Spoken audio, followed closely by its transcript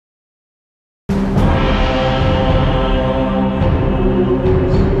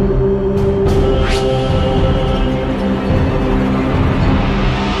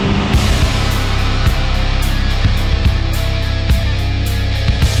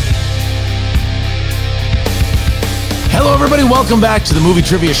Everybody, welcome back to the Movie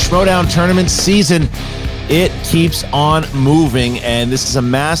Trivia Schmoedown Tournament season. It keeps on moving, and this is a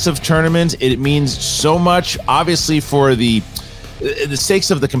massive tournament. It means so much, obviously, for the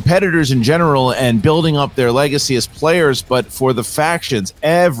sakes of the competitors in general and building up their legacy as players, but for the factions,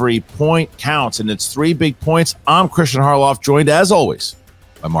 every point counts, and it's 3 big points. I'm Christian Harloff, joined, as always,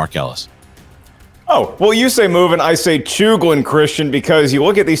 by Mark Ellis. Oh, well, you say moving, I say Chuglin, Christian, because you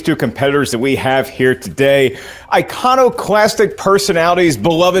look at these two competitors that we have here today. Iconoclastic personalities,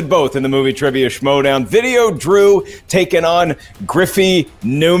 beloved both in the Movie Trivia Schmoedown. VIDEODREW taking on Griffy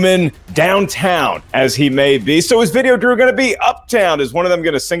Newman, downtown as he may be. So is VIDEODREW going to be uptown? Is one of them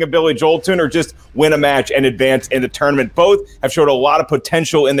going to sing a Billy Joel tune or just win a match and advance in the tournament? Both have showed a lot of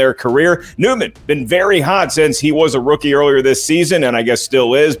potential in their career. Newman been very hot since he was a rookie earlier this season, and I guess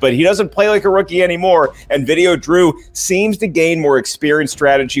still is, but he doesn't play like a rookie anymore. And VIDEODREW seems to gain more experience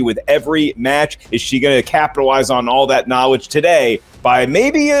strategy with every match. Is she going to capitalize on all that knowledge today by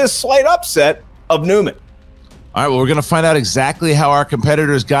maybe a slight upset of Newman? All right, well, we're going to find out exactly how our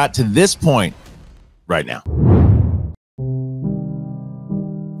competitors got to this point right now.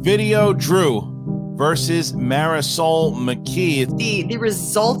 VIDEODREW versus Marisol McKee. The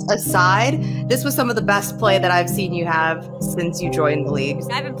results aside, this was some of the best play that I've seen you have since you joined the league.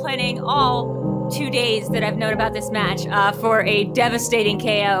 I've been planning all 2 days that I've known about this match for a devastating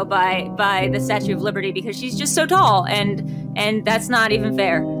KO by the Statue of Liberty, because she's just so tall, and that's not even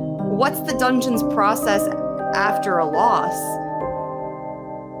fair. What's the dungeon's process after a loss?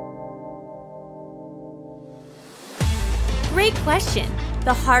 Great question.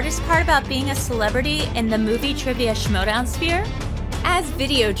 The hardest part about being a celebrity in the Movie Trivia Schmoedown sphere? As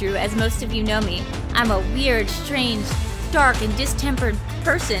VIDEODREW, as most of you know me, I'm a weird, strange, dark, and distempered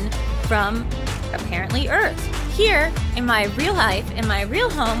person from, apparently, Earth. Here, in my real life, in my real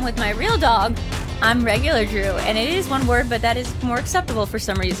home, with my real dog, I'm regular Drew, and it is one word, but that is more acceptable for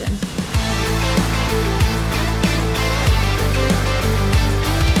some reason.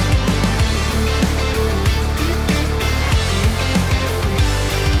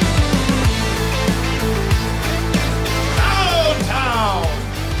 Downtown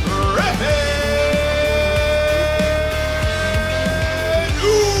Griffy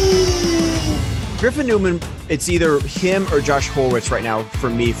Newms. Griffin Newman, it's either him or Josh Horowitz right now for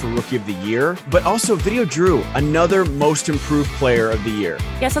me for Rookie of the Year, but also VIDEODREW, another most improved player of the year.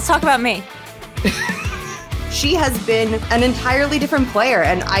 Yes, let's talk about me. She has been an entirely different player,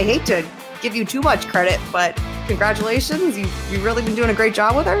 and I hate to give you too much credit, but congratulations. You've really been doing a great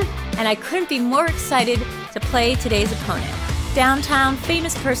job with her. And I couldn't be more excited to play today's opponent, downtown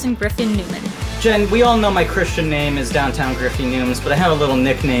famous person Griffin Newman. Jen, we all know my Christian name is Downtown Griffy Newms, but I have a little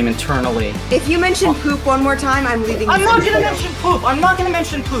nickname internally. If you mention poop one more time, I'm leaving. I'm not going to mention poop. I'm not going to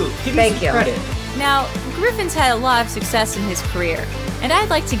mention poop. Give me some credit. Now, Griffin's had a lot of success in his career, and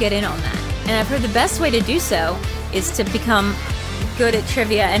I'd like to get in on that. And I've heard the best way to do so is to become good at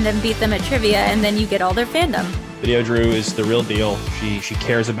trivia and then beat them at trivia, and then you get all their fandom. VIDEODREW is the real deal. She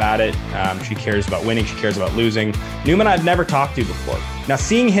cares about it. She cares about winning. She cares about losing. Newman I've never talked to before. Now,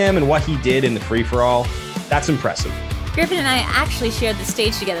 seeing him and what he did in the free-for-all, that's impressive. Griffin and I actually shared the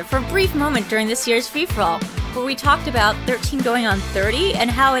stage together for a brief moment during this year's free-for-all, where we talked about 13 going on 30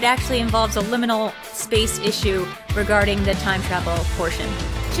 and how it actually involves a liminal space issue regarding the time travel portion.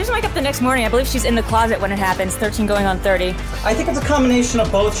 She doesn't wake up the next morning. I believe she's in the closet when it happens, 13 going on 30. I think it's a combination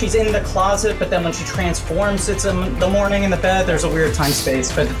of both. She's in the closet, but then when she transforms, it's in the morning in the bed. There's a weird time space,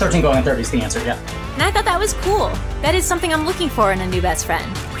 but 13 going on 30 is the answer, yeah. And I thought that was cool. That is something I'm looking for in a new best friend.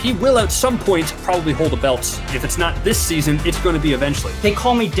 He will at some point probably hold a belt. If it's not this season, it's going to be eventually. They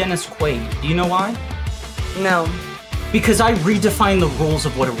call me Dennis Quaid. Do you know why? No. Because I redefine the rules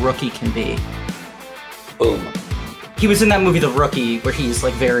of what a rookie can be. Boom. He was in that movie, The Rookie, where he's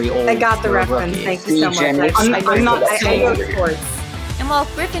like very old. I got the reference. Thank you so much. I'm not saying. And while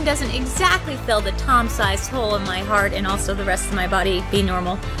Griffin doesn't exactly fill the Tom-sized hole in my heart and also the rest of my body be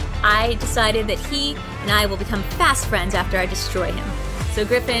normal, I decided that he and I will become fast friends after I destroy him. So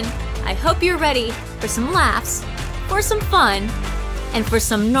Griffin, I hope you're ready for some laughs, for some fun, and for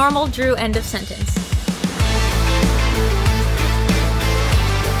some normal Drew end of sentence.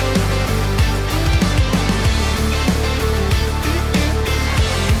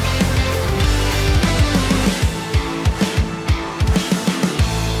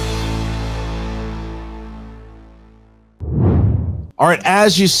 All right,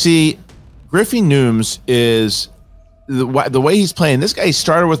 as you see, Griffy Newms is the way he's playing. This guy, he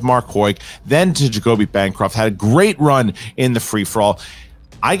started with Mark Hoyk, then to Jacoby Bancroft, had a great run in the free-for-all.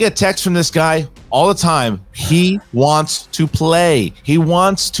 I get texts from this guy all the time. He wants to play. He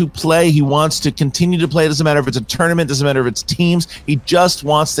wants to play. He wants to continue to play. It doesn't matter if it's a tournament. Doesn't matter if it's teams. He just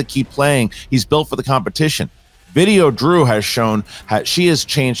wants to keep playing. He's built for the competition. Video Drew has shown how she has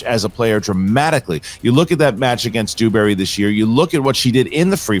changed as a player dramatically. You look at that match against Dewberry this year. You look at what she did in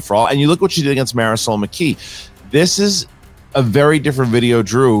the free-for-all, and you look what she did against Marisol McKee. This is a very different Video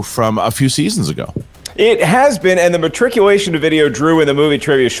Drew from a few seasons ago. It has been, and the matriculation of Video Drew in the movie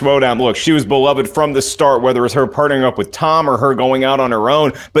Trivia Schmoedown, look, she was beloved from the start, whether it was her partnering up with Tom or her going out on her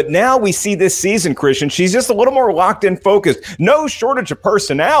own. But now we see this season, Christian, she's just a little more locked in, focused. No shortage of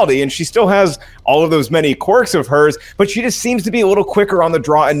personality, and she still has all of those many quirks of hers, but she just seems to be a little quicker on the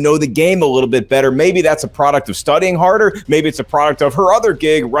draw and know the game a little bit better. Maybe that's a product of studying harder. Maybe it's a product of her other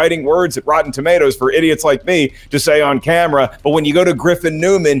gig, writing words at Rotten Tomatoes for idiots like me to say on camera. But when you go to Griffin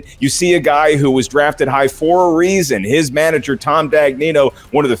Newman, you see a guy who was drafted high for a reason. His manager, Tom Dagnino,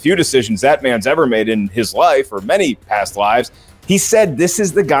 one of the few decisions that man's ever made in his life or many past lives, he said, this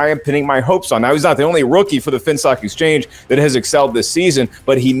is the guy I'm pinning my hopes on. Now, he's not the only rookie for the Finstock Exchange that has excelled this season,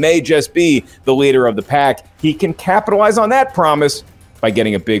 but he may just be the leader of the pack. He can capitalize on that promise by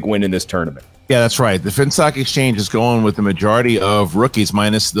getting a big win in this tournament. Yeah, that's right. The Finstock Exchange is going with the majority of rookies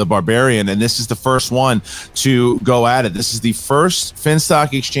minus the Barbarian, and this is the first one to go at it. This is the first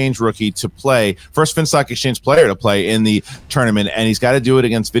Finstock Exchange rookie to play, first Finstock Exchange player to play in the tournament, and he's got to do it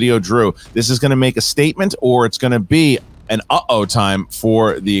against Video Drew. This is going to make a statement, or it's going to be an uh-oh time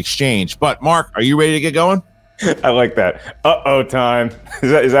for the Exchange. But, Mark, are you ready to get going? I like that. Uh-oh time.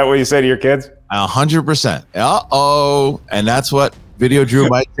 Is that what you say to your kids? 100%. Uh-oh. And that's what Video Drew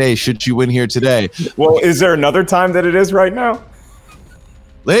might say should you win here today. Well, is there another time that it is right now?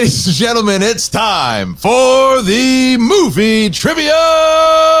 Ladies and gentlemen, it's time for the Movie Trivia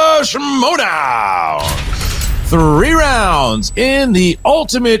Schmoedown. 3 rounds in the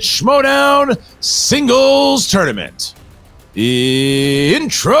Ultimate Schmoedown Singles Tournament.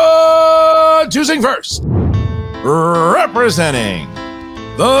 Introducing first, representing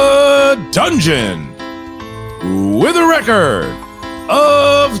the Dungeon with a record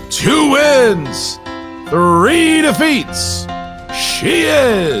of 2 wins, 3 defeats. She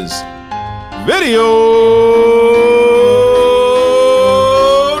is Video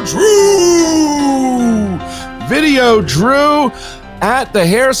Drew. Video Drew at the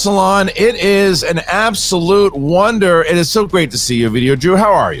hair salon. It is an absolute wonder. It is so great to see you, Video Drew.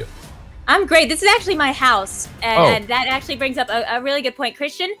 How are you? I'm great. This is actually my house, and that actually brings up a really good point,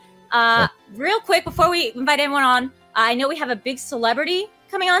 Christian. Real quick, before we invite anyone on, I know we have a big celebrity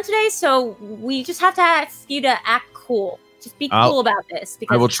coming on today, so we just have to ask you to act cool. Just be cool about this,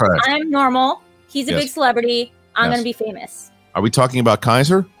 because I will try. I'm normal. He's a big celebrity. I'm going to be famous. Are we talking about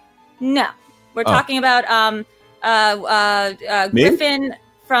Kaiser? No. We're talking about Griffin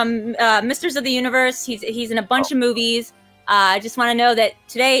from Misters of the Universe. He's in a bunch of movies. I just want to know that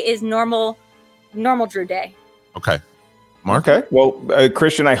today is normal Drew day. Okay. Mark? Okay. Well,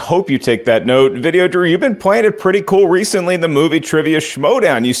 Christian, I hope you take that note. Video Drew, you've been playing it pretty cool recently in the movie Trivia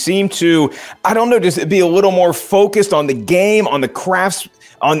Schmoedown. You seem to, I don't know, just be a little more focused on the game, on the crafts,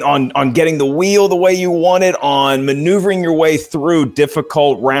 on getting the wheel the way you want it, on maneuvering your way through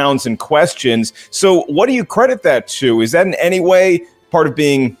difficult rounds and questions. So what do you credit that to? Is that in any way part of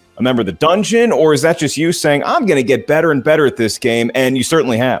being a member of the Dungeon, or is that just you saying, I'm going to get better and better at this game, and you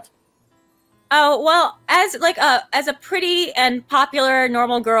certainly have? Oh, well, as a pretty and popular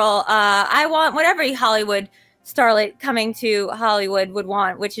normal girl, I want what every Hollywood starlet coming to Hollywood would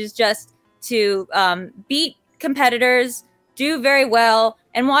want, which is just to beat competitors, do very well,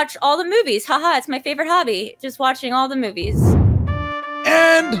 and watch all the movies. Haha, it's my favorite hobby, just watching all the movies.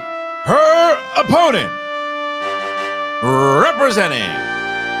 And her opponent, representing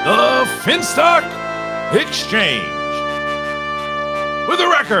the Finstock Exchange, with a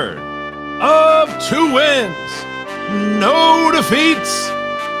record of 2 wins, no defeats.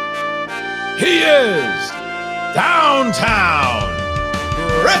 He is Downtown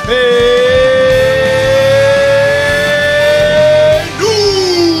Griffy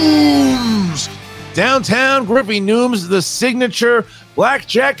Newms. Downtown Griffy Newms, the signature black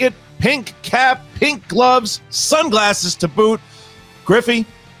jacket, pink cap, pink gloves, sunglasses to boot. Griffy,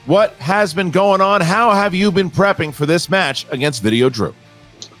 what has been going on? How have you been prepping for this match against Video Drew?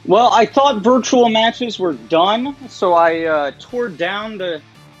 Well, I thought virtual matches were done, so I tore down the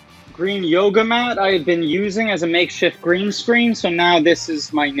green yoga mat I had been using as a makeshift green screen, so now this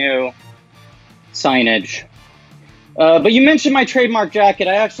is my new signage. But you mentioned my trademark jacket.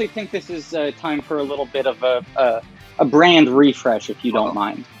 I actually think this is time for a little bit of a brand refresh, if you don't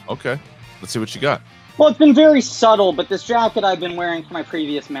mind. Okay. Let's see what you got. Well, it's been very subtle, but this jacket I've been wearing for my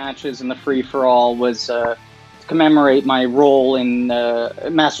previous matches in the free-for-all was to commemorate my role in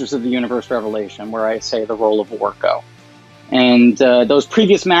Masters of the Universe Revelation, where I say the role of Orko. And those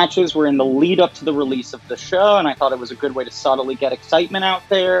previous matches were in the lead-up to the release of the show, and I thought it was a good way to subtly get excitement out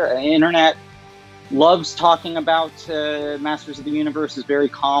there. The internet loves talking about Masters of the Universe, is very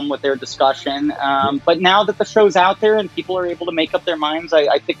calm with their discussion. But now that the show's out there and people are able to make up their minds,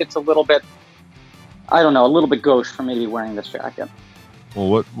 I think it's a little bit, I don't know, a little bit gauche for me to be wearing this jacket.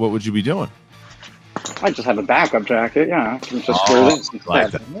 Well, what would you be doing? I just have a backup jacket, yeah. Just wear this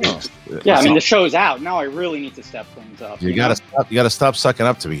instead. Yeah, I mean, the show's out. Now I really need to step things up. You gotta stop sucking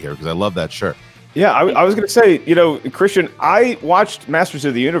up to me here, because I love that shirt. Yeah, I was going to say, you know, Christian, I watched Masters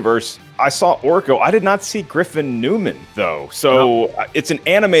of the Universe. I saw Orko. I did not see Griffin Newman, though. So it's an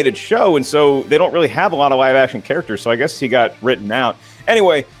animated show, and so they don't really have a lot of live-action characters, so I guess he got written out.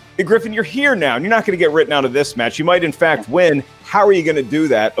 Anyway, Griffin, you're here now, and you're not going to get written out of this match. You might, in fact, win. How are you going to do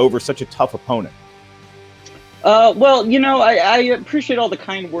that over such a tough opponent? Well, you know, I appreciate all the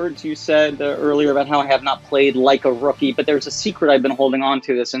kind words you said earlier about how I have not played like a rookie, but there's a secret I've been holding on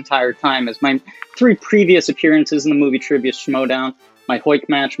to this entire time. Is my 3 previous appearances in the movie trivia Schmoedown, my Hoik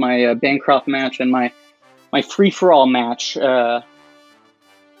match, my Bancroft match, and my free-for-all match.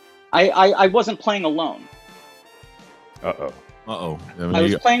 I wasn't playing alone. Uh-oh. Uh-oh. I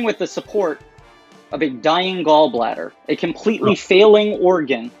was playing with the support of a dying gallbladder, a completely failing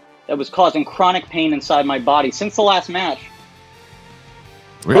organ that was causing chronic pain inside my body since the last match.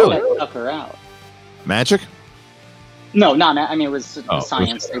 Really? I took her out. Magic? No, not. I mean, it was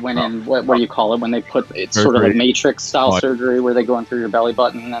science. They went in. What do you call it when they put it's sort of a Matrix style surgery where they go in through your belly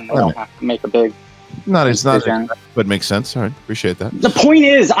button and they don't have to make a big. It's not, but it makes sense. All right, appreciate that. The point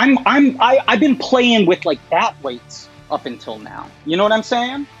is, I've been playing with like bat weights up until now. You know what I'm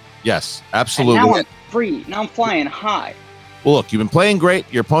saying? Yes, absolutely. And now I'm free. Now I'm flying high. Well, look, you've been playing great.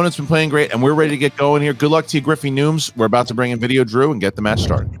 Your opponent's been playing great, and we're ready to get going here. Good luck to you, Griffy Newms. We're about to bring in VIDEODREW and get the match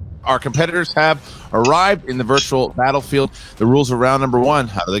started. Our competitors have arrived in the virtual battlefield. The rules of round number 1.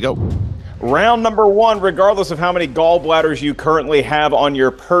 How do they go? Round number 1, regardless of how many gallbladders you currently have on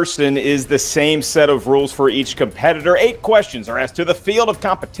your person, is the same set of rules for each competitor. 8 questions are asked to the field of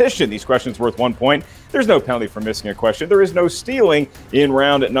competition. These questions worth 1 point. There's no penalty for missing a question. There is no stealing in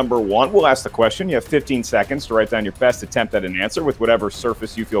round number 1. We'll ask the question. You have 15 seconds to write down your best attempt at an answer with whatever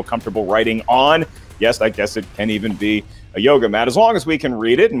surface you feel comfortable writing on. Yes, I guess it can even be a yoga mat, as long as we can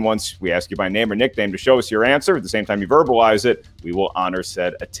read it. And once we ask you by name or nickname to show us your answer, at the same time you verbalize it, we will honor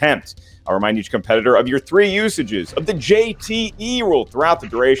said attempt. I'll remind each competitor of your 3 usages of the JTE rule throughout the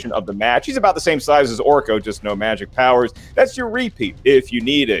duration of the match. He's about the same size as Orko, just no magic powers. That's your repeat. If you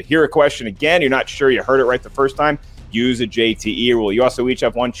need to hear a question again, you're not sure you heard it right the first time, use a JTE rule. You also each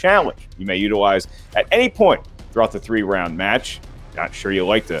have 1 challenge you may utilize at any point throughout the 3-round match. Not sure you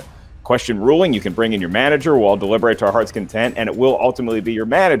like the question ruling, you can bring in your manager. We'll all deliberate to our heart's content, and it will ultimately be your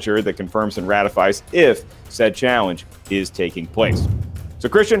manager that confirms and ratifies if said challenge is taking place. So,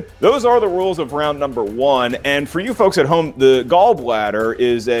 Christian, those are the rules of round number 1. And for you folks at home, the gallbladder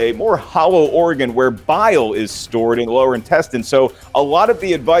is a more hollow organ where bile is stored in the lower intestine. So a lot of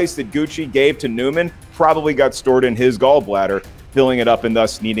the advice that Gucci gave to Newman probably got stored in his gallbladder, filling it up and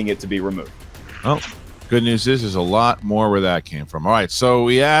thus needing it to be removed. Oh, good news is there's a lot more where that came from. All right, so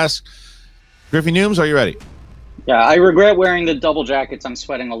we ask, Griffy Newms, are you ready? Yeah, I regret wearing the double jackets. I'm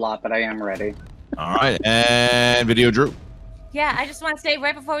sweating a lot, but I am ready. All right, and VIDEODREW. Yeah, I just want to say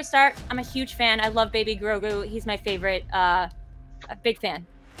right before we start, I'm a huge fan. I love Baby Grogu. He's my favorite. A big fan.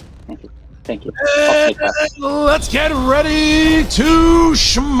 Thank you. Thank you. I'll take that. Let's get ready to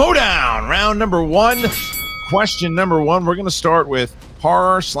Schmoedown. Round number 1. Question number 1. We're going to start with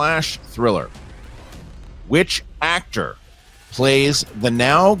horror/thriller. Which actor plays the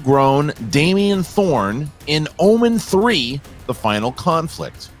now grown Damien Thorne in Omen 3, The Final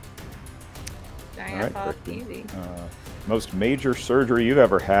Conflict? Dang, I easy. Most major surgery you've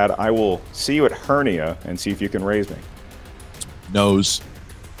ever had. I will see you at hernia and see if you can raise me. Nose.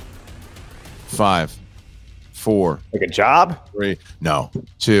 5, 4. Like a job? 3. No.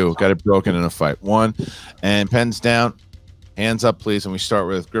 2. Got it broken in a fight. 1. And pens down. Hands up, please. And we start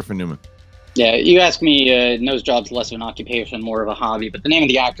with Griffin Newman. Yeah, you ask me, nose job's less of an occupation, more of a hobby. But the name of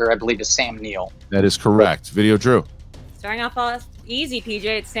the actor, I believe, is Sam Neill. That is correct. VIDEODREW. Starting off all easy, PJ.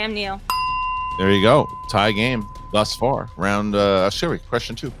 It's Sam Neill. There you go. Tie game thus far. Round,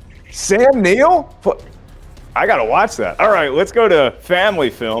 question 2. Sam Neill? I got to watch that. All right, let's go to family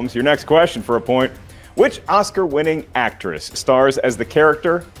films. Your next question for a point. Which Oscar-winning actress stars as the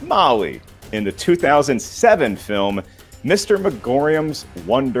character Molly in the 2007 film Mr. Megorium's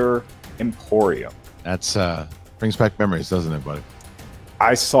Wonder Emporium? That's brings back memories, doesn't it, buddy?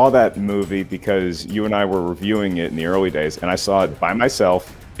 I saw that movie because you and I were reviewing it in the early days, and I saw it by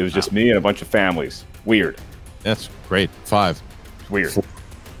myself. It was just me and a bunch of families. Weird. That's great. 5. Weird. 4,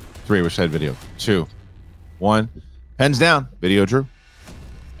 3. Wish I had video. 2, 1. Pens down. Video Drew.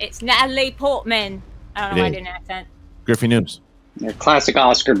 It's Natalie Portman. I don't know why I did an accent. Griffy Newms. Yeah, classic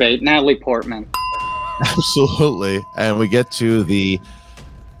Oscar bait, Natalie Portman. Absolutely. And we get to the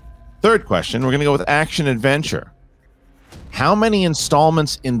third question. We're going to go with action adventure. How many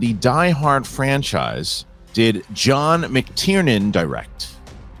installments in the Die Hard franchise did John McTiernan direct?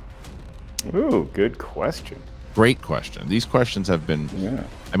 Ooh, good question. Great question. These questions have been,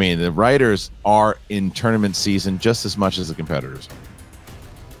 I mean, the writers are in tournament season just as much as the competitors are.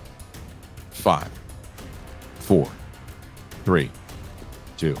 5, 4, 3,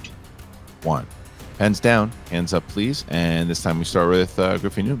 2, 1. Pens down, hands up, please. And this time we start with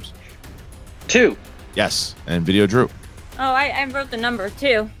Griffy Newms. 2. Yes, and Video Drew. Oh, I wrote the number 2.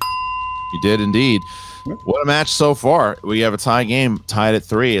 You did indeed. What a match so far. We have a tie game tied at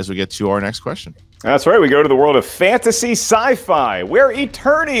 3 as we get to our next question. That's right. We go to the world of fantasy sci-fi, where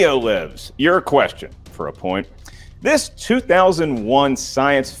Eternia lives. Your question for a point. This 2001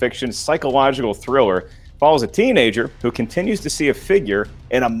 science fiction psychological thriller follows a teenager who continues to see a figure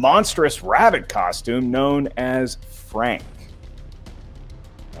in a monstrous rabbit costume known as Frank.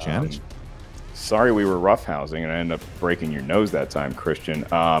 Janet? Sorry we were roughhousing and I ended up breaking your nose that time, Christian.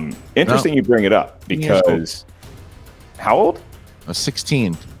 Interesting you bring it up because... How old?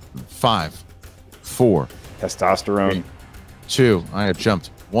 16. 5, 4. Testosterone. 3, 2. I had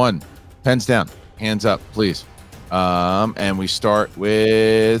jumped. 1. Pens down. Hands up, please. And we start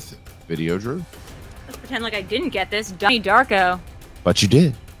with Video Drew. Let's pretend like I didn't get this. Donnie Darko. But you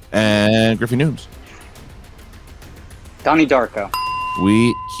did. And Griffy Newms. Donnie Darko.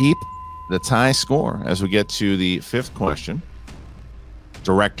 We keep the tie score as we get to the 5th question.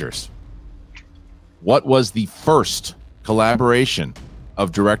 Directors. What was the first collaboration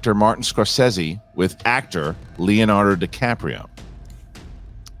of director Martin Scorsese with actor Leonardo DiCaprio?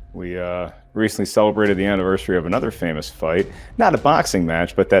 We recently celebrated the anniversary of another famous fight. Not a boxing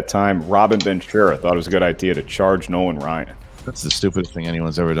match, but that time Robin Ventura thought it was a good idea to charge Nolan Ryan. That's the stupidest thing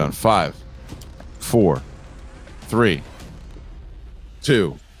anyone's ever done. 5, 4, 3,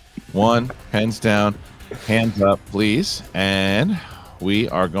 2, 1. Pens down. Hands up, please. And we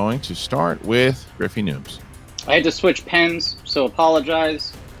are going to start with Griffy Newms. I had to switch pens, so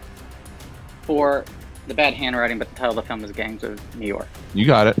apologize for the bad handwriting, but the title of the film is Gangs of New York. You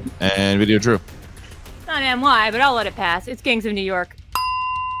got it. And Video Drew. It's not NY, but I'll let it pass. It's Gangs of New York.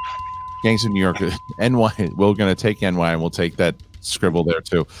 Gangs of New York. NY. We're going to take NY and we'll take that scribble there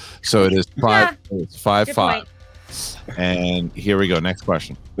too. So it is 5. It's 5, 5. And here we go. Next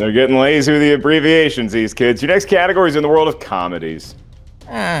question. They're getting lazy with the abbreviations, these kids. Your next category is in the world of comedies.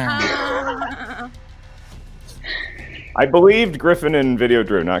 I believed Griffin and Video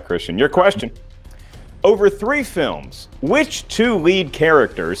Drew, not Christian. Your question. Over 3 films, which 2 lead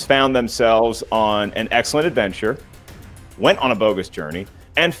characters found themselves on an excellent adventure, went on a bogus journey,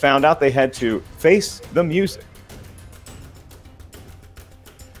 and found out they had to face the music?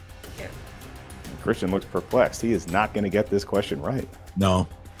 Christian looks perplexed. He is not going to get this question right. No,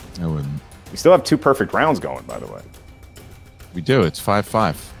 I wouldn't. We still have 2 perfect rounds going, by the way. We do. It's 5,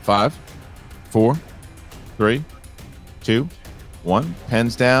 5. 5, 4, 3, 2, 1.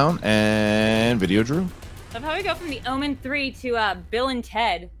 Pens down and Video Drew. Love how we go from the Omen 3 to Bill and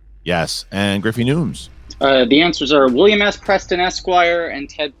Ted. Yes, and Griffy Newms. The answers are William S. Preston Esquire and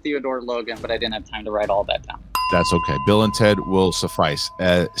Ted Theodore Logan, but I didn't have time to write all that down. That's okay. Bill and Ted will suffice.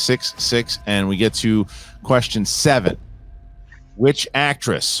 6, 6, and we get to question 7. Which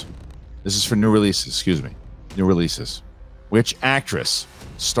actress? This is for new releases. Excuse me, new releases. Which actress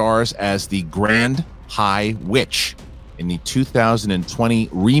stars as the Grand High Witch in the 2020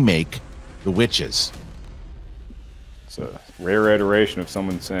 remake, The Witches? It's a rare iteration of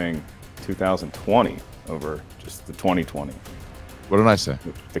someone saying 2020 over just the 2020. What did I say?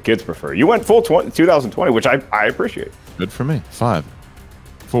 The kids prefer. You went full 2020, which I appreciate. Good for me. 5,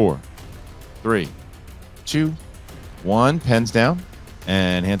 4, 3, 2, 1. Pens down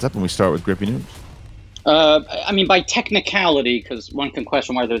and hands up, and we start with Griffy Newms. I mean, by technicality, because one can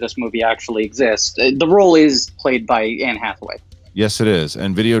question whether this movie actually exists, the role is played by Anne Hathaway. Yes, it is.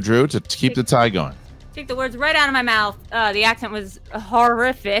 And Video Drew to keep the tie going. Take the words right out of my mouth. The accent was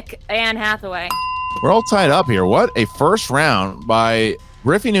horrific. Anne Hathaway. We're all tied up here. What a first round by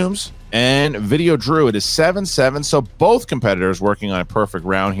Griffy Newms and Video Drew. It is 7-7, so both competitors working on a perfect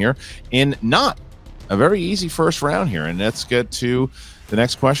round here in not a very easy first round here. And let's get to the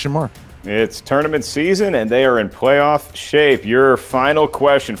next question mark. It's tournament season, and they are in playoff shape. Your final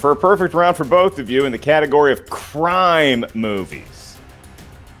question for a perfect round for both of you in the category of crime movies.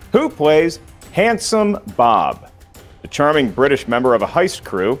 Who plays Handsome Bob, the charming British member of a heist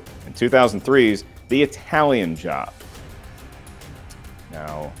crew in 2003's The Italian Job?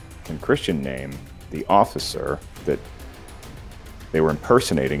 Now, can Christian name the officer that they were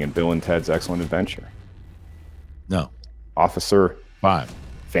impersonating in Bill and Ted's Excellent Adventure? No. Officer 5,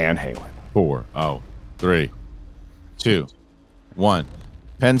 Van Halen. 4, 3, 2, 1.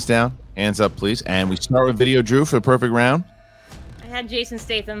 Pens down, hands up, please. And we start with Video Drew for the perfect round. I had Jason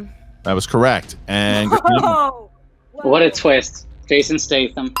Statham. That was correct. And What a twist. Jason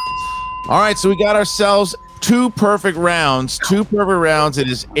Statham. all right, so we got ourselves 2 perfect rounds. 2 perfect rounds. It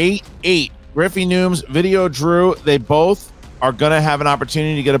is 8-8. Griffy Newms, Video Drew, they both are going to have an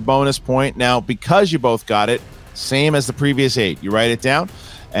opportunity to get a bonus point. Now, because you both got it, same as the previous 8. You write it down,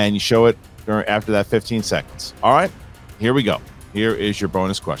 and you show it after that 15 seconds. All right, here we go. Here is your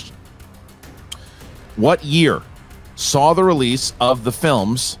bonus question. What year saw the release of the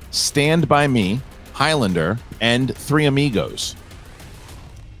films Stand By Me, Highlander, and Three Amigos?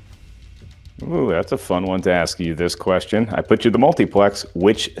 Ooh, that's a fun one to ask you this question. I put you the multiplex.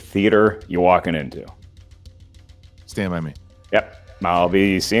 Which theater you walking into? Stand By Me. Yep, I'll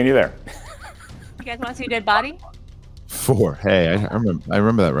be seeing you there. You guys want to see a dead body? 4. Hey, I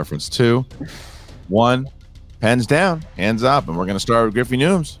remember that reference. 2, 1. Pens down, hands up, and we're going to start with Griffy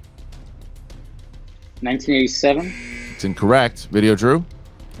Newms. 1987. It's incorrect. Video Drew?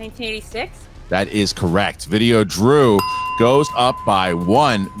 1986. That is correct. Video Drew goes up by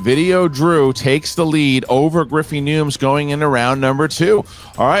 1. Video Drew takes the lead over Griffy Newms going into round number 2.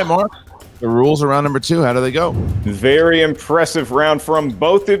 All right, Mark. The rules around number 2, how do they go? Very impressive round from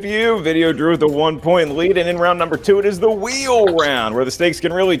both of you. Video Drew with the 1-point lead, and in round number 2, it is the wheel round, where the stakes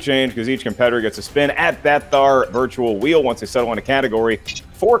can really change because each competitor gets a spin at that virtual wheel. Once they settle on a category,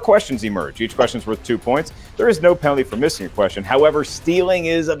 4 questions emerge. Each question is worth 2 points. There is no penalty for missing a question. However, stealing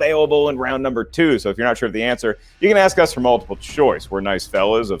is available in round number 2, so if you're not sure of the answer, you can ask us for multiple choice. We're nice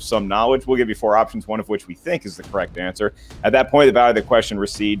fellas of some knowledge. We'll give you 4 options, one of which we think is the correct answer. At that point, the value of the question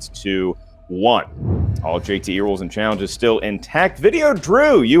recedes to 1. All JTE rules and challenges still intact. Video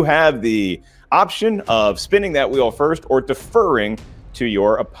Drew, you have the option of spinning that wheel first or deferring to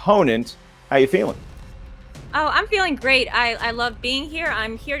your opponent. How you feeling? Oh, I'm feeling great. I love being here.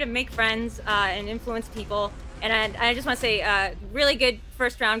 I'm here to make friends and influence people. And I just want to say, really good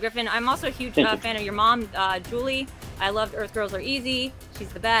first round, Griffin. I'm also a huge fan of your mom, Julie. I loved Earth Girls Are Easy. She's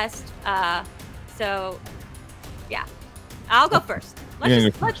the best. So, yeah. I'll go first.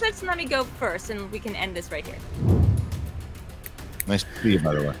 Let's let me go first, and we can end this right here. Nice to see you,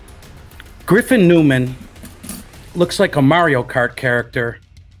 by the way. Griffin Newman looks like a Mario Kart character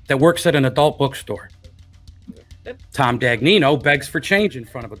that works at an adult bookstore. Tom Dagnino begs for change in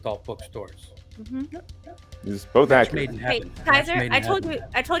front of adult bookstores. It's both accurate. Hey, Kaiser, I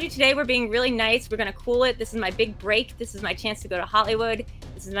told you today we're being really nice. We're gonna cool it. This is my big break. This is my chance to go to Hollywood.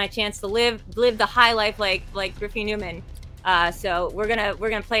 This is my chance to live the high life like Griffy Newman. So we're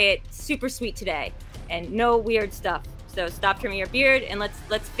gonna play it super sweet today, and no weird stuff. So stop trimming your beard, and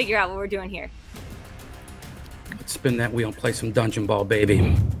let's figure out what we're doing here. Let's spin that wheel and play some Dungeon Ball,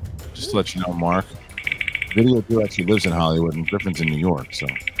 baby. Just to let you know, Mark, Video Drew actually lives in Hollywood, and Griffin's in New York. So.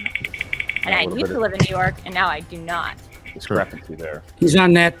 And I used to live in New York, and now I do not. Discrepancy there. He's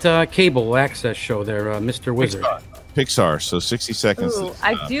on that cable access show there, Mr. Wizard. Pixar, so 60 seconds. Ooh,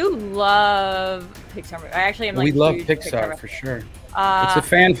 I do love Pixar. I actually am like we love huge Pixar for sure. It's a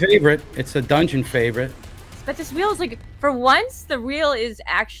fan favorite. It's a dungeon favorite. But this wheel is like, for once, the wheel is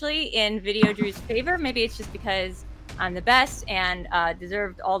actually in Video Drew's favor. Maybe it's just because I'm the best and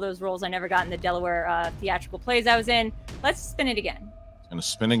deserved all those roles I never got in the Delaware theatrical plays I was in. Let's spin it again. Gonna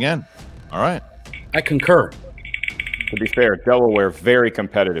spin again. All right. I concur. To be fair, Delaware, very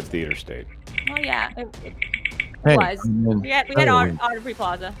competitive theater state. Oh yeah. Hey, was. We had Audrey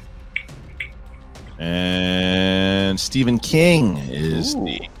Plaza. And Stephen King is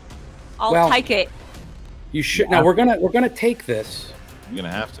the. I'll take it. You should. Now we're gonna take this. You're gonna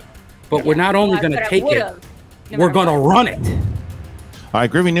have to. But we're not only gonna take it. We're gonna run it. All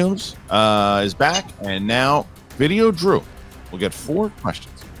right, Griffy Newms is back, and now Video Drew will get 4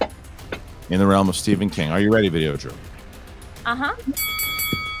 questions in the realm of Stephen King. Are you ready, Video Drew?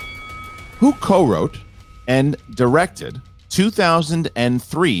 Who co-wrote and directed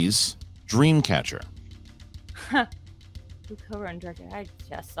 2003's Dreamcatcher? Who co-wrote and directed? I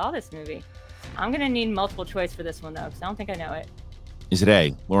just saw this movie. I'm gonna need multiple choice for this one though, because I don't think I know it. Is it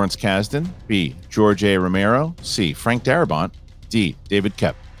A, Lawrence Kasdan, B, George A. Romero, C, Frank Darabont, D, David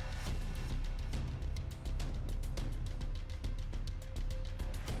Koepp?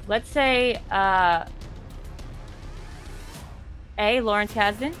 Let's say A, Lawrence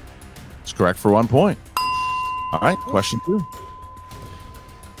Kasdan. It's correct for 1 point. All right, question 2.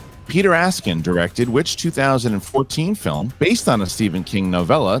 Peter Askin directed which 2014 film based on a Stephen King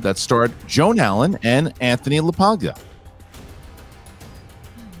novella that starred Joan Allen and Anthony LaPaglia? Oh,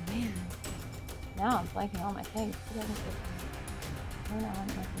 man. Now I'm blanking all my things.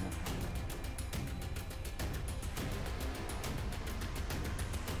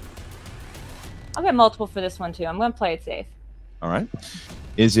 I'll get multiple for this one, too. I'm going to play it safe. All right.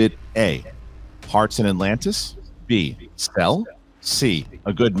 Is it A, Hearts in Atlantis, B, Cell, C,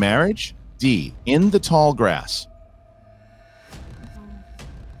 A Good Marriage, D, In the Tall Grass?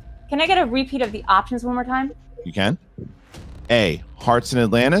 Can I get a repeat of the options one more time? You can. A, Hearts in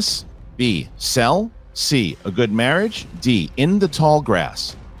Atlantis, B, Cell, C, A Good Marriage, D, In the Tall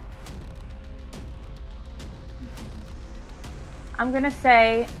Grass. I'm going to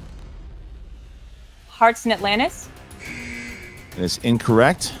say Hearts in Atlantis. It is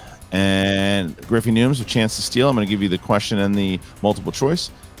incorrect. And Griffy Newms, a chance to steal. I'm going to give you the question and the multiple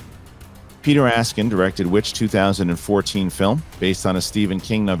choice. Peter Askin directed which 2014 film based on a Stephen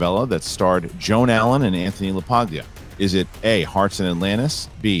King novella that starred Joan Allen and Anthony LaPaglia? Is it A, Hearts in Atlantis,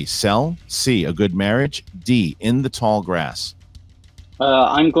 B, Cell, C, A Good Marriage, D, In the Tall Grass?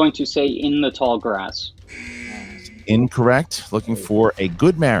 I'm going to say In the Tall Grass. Incorrect. Looking for A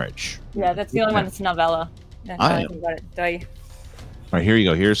Good Marriage. Yeah, that's the only one that's novella. All right, here you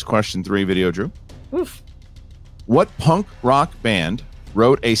go. Here's question 3, Video Drew. Oof. What punk rock band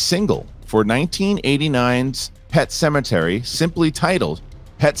wrote a single for 1989's Pet Sematary simply titled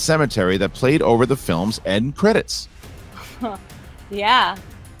Pet Sematary that played over the film's end credits? Yeah.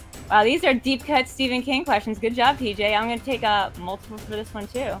 Wow, these are deep cut Stephen King questions. Good job, TJ. I'm going to take a multiple for this one,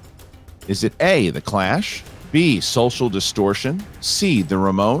 too. Is it A, The Clash, B, Social Distortion, C, The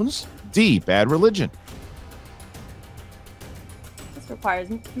Ramones, D, Bad Religion? This requires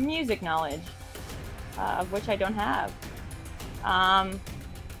music knowledge, of which I don't have.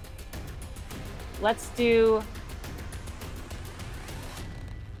 Let's do...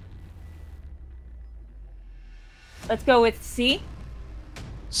 Let's go with C.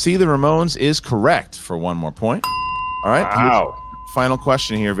 C, The Ramones is correct for 1 more point. All right. Wow. Final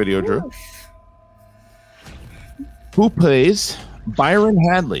question here, Video Drew. Who plays Byron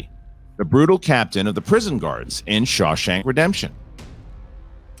Hadley, the brutal captain of the prison guards in Shawshank Redemption?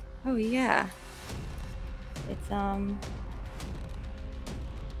 Oh, yeah. It's,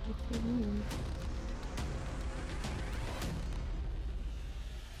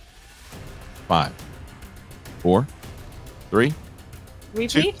 5, 4, 3.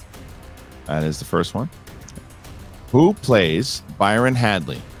 Repeat? 2. That is the first one. Who plays Byron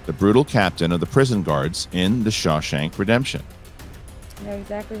Hadley, the brutal captain of the prison guards in The Shawshank Redemption? I know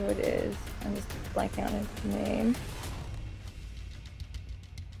exactly who it is. I'm just blanking on his name.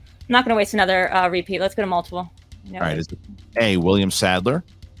 I'm not going to waste another repeat. Let's go to multiple. All right. Is it A, William Sadler,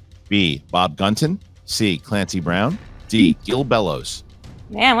 B, Bob Gunton, C, Clancy Brown, D, Gil Bellows?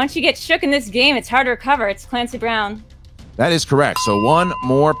 Man, once you get shook in this game, it's hard to recover. It's Clancy Brown. That is correct. So 1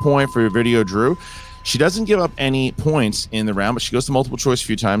 more point for your Video Drew. She doesn't give up any points in the round, but she goes to multiple choice a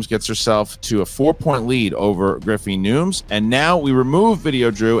few times, gets herself to a 4-point lead over Griffy Newms. And now we remove Video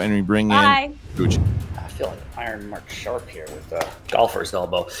Drew and we bring in Gucci. I feel like Iron Mark Sharp here with the golfer's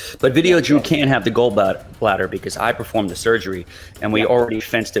elbow. But Video Drew can't have the gallbladder because I performed the surgery and we already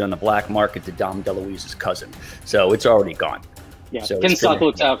fenced it on the black market to Dom DeLuise's cousin. So it's already gone. Yeah, so Finstock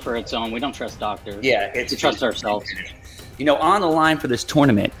looks out for its own. We don't trust doctors. Yeah, we trust ourselves. You know, on the line for this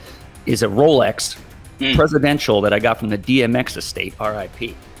tournament is a Rolex presidential that I got from the DMX estate,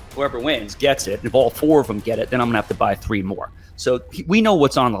 RIP. Whoever wins gets it. If all 4 of them get it, then I'm gonna have to buy 3 more. So we know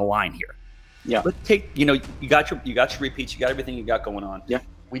what's on the line here. Yeah. Let's take. You know, you got your repeats. You got everything you got going on. Yeah.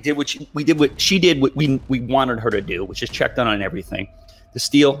 We did what she did what we wanted her to do, which is check down on everything. The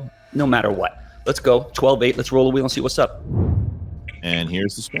steal, no matter what. Let's go 12-8. Let's roll the wheel and see what's up. And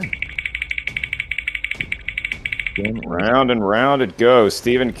here's the spin. Round and round it goes.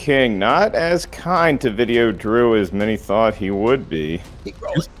 Stephen King, not as kind to Video Drew as many thought he would be.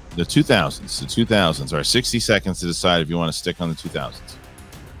 The 2000s. All right, 60 seconds to decide if you want to stick on the 2000s.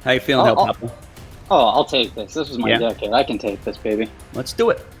 How you feeling, El Papo? Oh, I'll take this. This is my decade. I can take this, baby. Let's do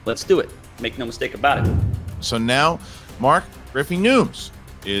it. Let's do it. Make no mistake about it. So now, Mark Griffy Newms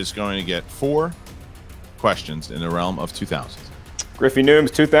is going to get 4 questions in the realm of 2000s. Griffy Newms,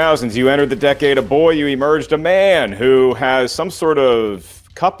 2000s. You entered the decade a boy. You emerged a man who has some sort of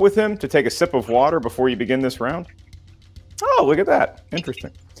cup with him to take a sip of water before you begin this round. Oh, look at that. Interesting.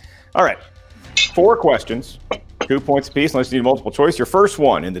 All right. 4 questions. 2 points apiece unless you need multiple choice. Your first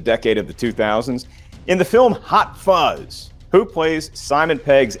one in the decade of the 2000s. In the film Hot Fuzz, who plays Simon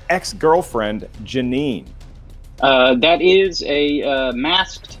Pegg's ex-girlfriend, Janine? That is a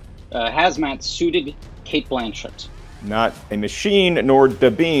masked, hazmat-suited Kate Blanchett. Not a machine nor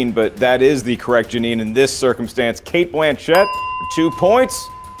Dabine, but that is the correct Janine in this circumstance. Kate Blanchett for 2 points,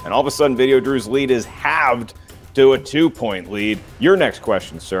 and all of a sudden VideoDrew's lead is halved to a 2-point lead. Your next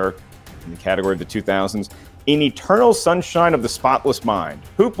question, sir, in the category of the 2000s. In Eternal Sunshine of the Spotless Mind,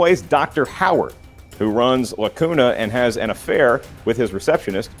 who plays Dr. Howard, who runs Lacuna and has an affair with his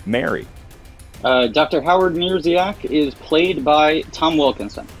receptionist, Mary? Dr. Howard Mirziak is played by Tom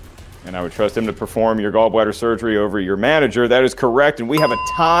Wilkinson. And I would trust him to perform your gallbladder surgery over your manager. That is correct, and we have a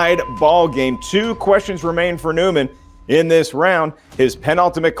tied ball game. 2 questions remain for Newman in this round. His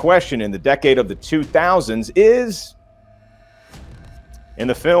penultimate question in the decade of the 2000s is, in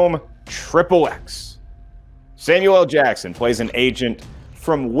the film Triple X, Samuel L. Jackson plays an agent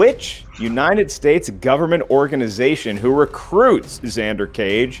from which United States government organization who recruits Xander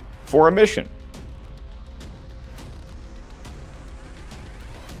Cage for a mission?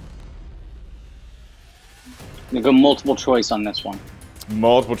 I'm going to go multiple choice on this one.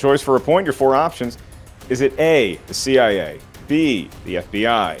 Multiple choice for a point. Your 4 options. Is it A, the CIA, B, the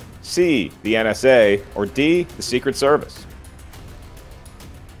FBI, C, the NSA, or D, the Secret Service?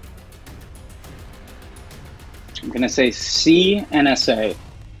 I'm going to say C, NSA.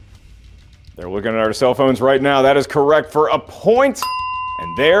 They're looking at our cell phones right now. That is correct for a point.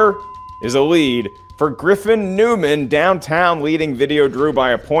 And there is a lead for Griffin Newman, Downtown leading VideoDrew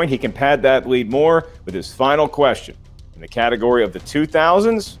by a point. He can pad that lead more with his final question. In the category of the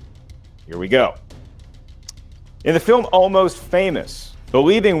 2000s, here we go. In the film Almost Famous,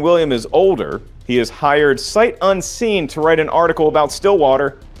 believing William is older, he is hired sight unseen to write an article about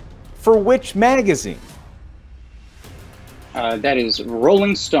Stillwater for which magazine? That is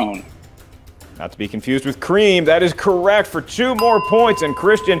Rolling Stone. Not to be confused with Cream. That is correct for 2 more points. And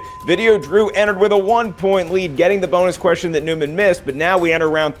Christian, VideoDrew entered with a 1-point lead, getting the bonus question that Newman missed. But now we enter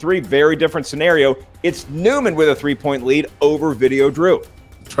round 3. Very different scenario. It's Newman with a 3-point lead over VideoDrew.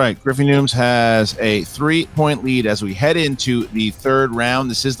 That's right. Griffy Newms has a 3-point lead as we head into the 3rd round.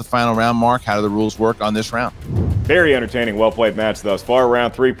 This is the final round, Mark. How do the rules work on this round? Very entertaining, well-played match thus far.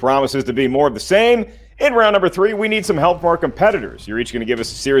 Round 3 promises to be more of the same. In round number 3, we need some help from our competitors. You're each going to give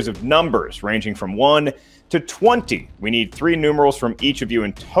us a series of numbers ranging from 1 to 20. We need 3 numerals from each of you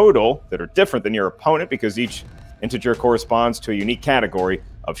in total that are different than your opponent because each integer corresponds to a unique category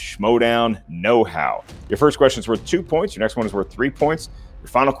of Schmoedown know-how. Your first question is worth 2 points. Your next one is worth 3 points. Your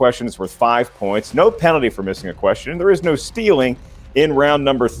final question is worth 5 points. No penalty for missing a question. There is no stealing in round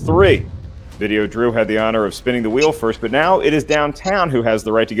number 3. VideoDrew had the honor of spinning the wheel first, but now it is Downtown who has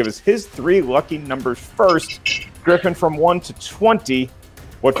the right to give us his 3 lucky numbers first. Griffin, from 1 to 20,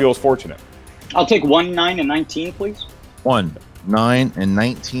 what feels fortunate? I'll take 1, 9, and 19, please. 1, 9, and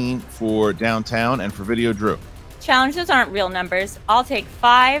 19 for Downtown, and for VideoDrew. Challenges aren't real numbers. I'll take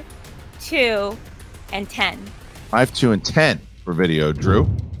 5, 2, and 10. 5, 2, and 10 for VideoDrew.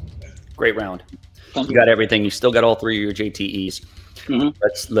 Great round. You got everything. You still got all 3 of your JTEs. Mm-hmm.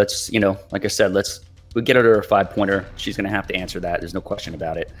 Let's like I said, we get her a 5-pointer. She's going to have to answer that. There's no question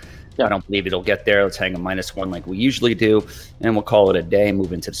about it. Yeah. I don't believe it'll get there. Let's hang a -1 like we usually do, and we'll call it a day and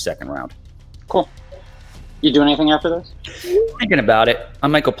move into the 2nd round. Cool. You do anything after this? Thinking about it. I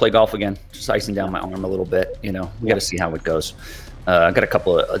might go play golf again. Just icing down my arm a little bit. We got to see how it goes. I've got a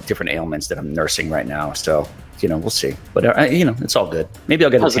couple of different ailments that I'm nursing right now, so we'll see. But it's all good. Maybe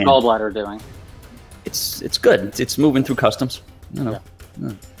I'll get How's the gallbladder doing? It's good. It's moving through customs.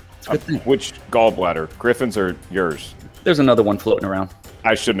 It's a good thing. Which gallbladder? Griffin's or yours? There's another one floating around.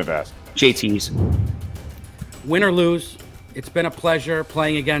 I shouldn't have asked. JT's. Win or lose, it's been a pleasure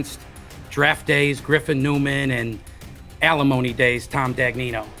playing against Draft Days, Griffin Newman, and Alimony Days, Tom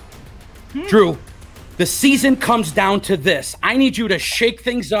Dagnino. Drew, the season comes down to this. I need you to shake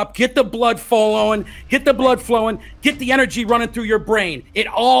things up, get the blood flowing, get the energy running through your brain. It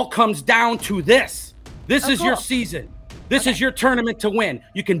all comes down to this. This is your season. This is your tournament to win.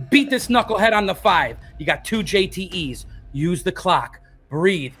 You can beat this knucklehead on the 5. You got 2 JTEs. Use the clock.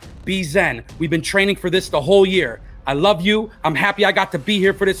 Breathe. Be zen. We've been training for this the whole year. I love you. I'm happy I got to be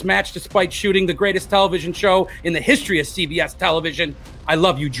here for this match despite shooting the greatest television show in the history of CBS television. I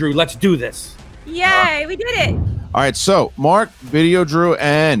love you, Drew. Let's do this. Yay, we did it. All right, so Mark, VideoDrew,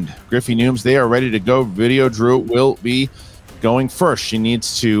 and Griffy Newms, they are ready to go. VideoDrew will be going first. She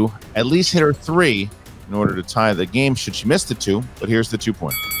needs to at least hit her 3 in order to tie the game should she miss the 2, but here's the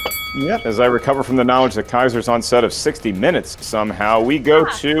 2-point. Yep, as I recover from the knowledge that Kaiser's on set of 60 Minutes somehow, we go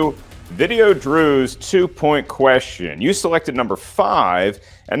to Video Drew's 2-point question. You selected number 5,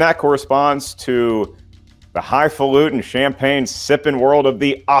 and that corresponds to the highfalutin champagne sipping world of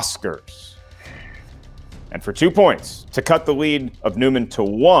the Oscars. And for 2 points, to cut the lead of Newman to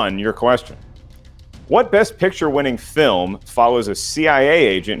 1, your question. What Best Picture winning film follows a CIA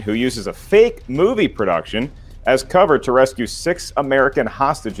agent who uses a fake movie production as cover to rescue 6 American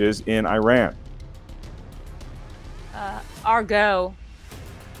hostages in Iran? Argo.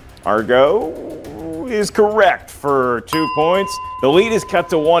 Argo is correct for 2 points. The lead is cut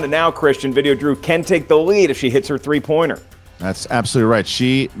to 1, and now Christian, Video Drew can take the lead if she hits her 3-pointer. That's absolutely right.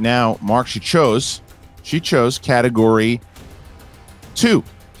 She chose category 2.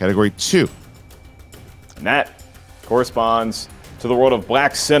 Category 2. And that corresponds to the world of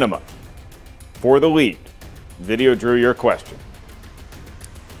black cinema. For the lead, Video Drew, your question.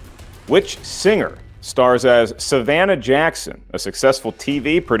 Which singer stars as Savannah Jackson, a successful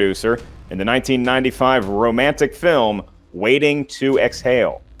TV producer, in the 1995 romantic film Waiting to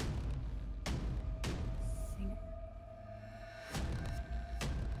Exhale?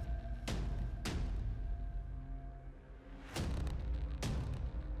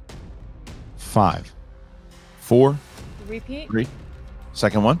 Five, 4, Repeat. 3.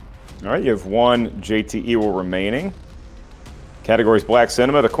 Second one. All right, you have 1 JTE remaining. Categories black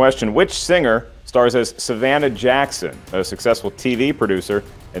cinema. The question, which singer stars as Savannah Jackson, a successful TV producer,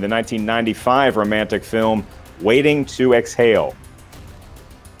 in the 1995 romantic film Waiting to Exhale?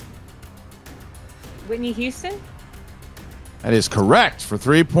 Whitney Houston. That is correct for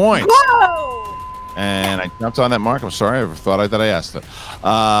 3 points. Whoa! And I jumped on that mark. I'm sorry. I thought that I asked it.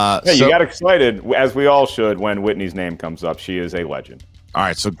 You got excited, as we all should, when Whitney's name comes up. She is a legend. All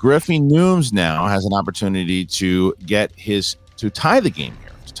right. So Griffy Newms now has an opportunity to tie the game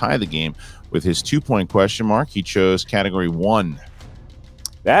here. To tie the game with his 2-point question mark. He chose category 1.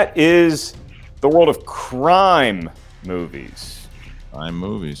 That is the world of crime movies. Crime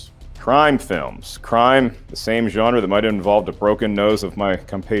movies. Crime films. Crime, the same genre that might have involved a broken nose of my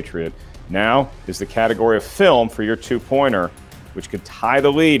compatriot. Now is the category of film for your 2-pointer, which could tie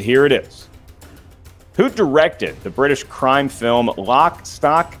the lead. Here it is. Who directed the British crime film Lock,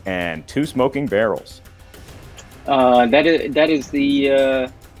 Stock, and Two Smoking Barrels? That is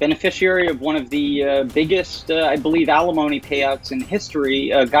the beneficiary of one of the biggest, I believe, alimony payouts in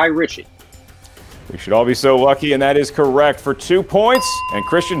history, Guy Ritchie. We should all be so lucky, and that is correct for 2 points. And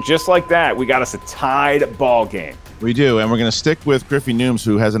Christian, just like that, we got us a tied ball game. We do, and we're going to stick with Griffy Newms,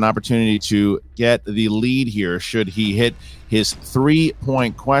 who has an opportunity to get the lead here should he hit his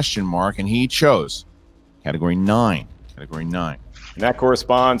 3-point question mark, and he chose category 9. Category 9. And that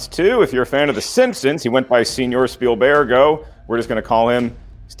corresponds to, if you're a fan of The Simpsons, he went by Senor Spielbergo. We're just going to call him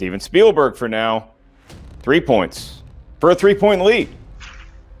Steven Spielberg for now. 3 points for a 3-point lead.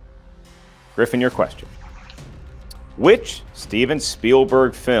 Griffin, your question. Which Steven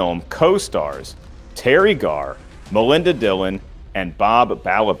Spielberg film co-stars Terry Garr, Melinda Dillon, and Bob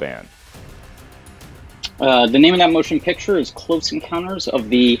Balaban? The name of that motion picture is Close Encounters of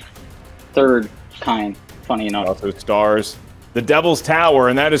the Third Kind, funny enough. Also stars The Devil's Tower,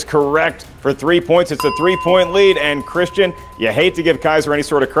 and that is correct for 3 points. It's a 3-point lead, and Christian, you hate to give Kaiser any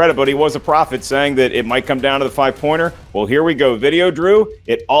sort of credit, but he was a prophet saying that it might come down to the 5-pointer. Well, here we go. Video Drew,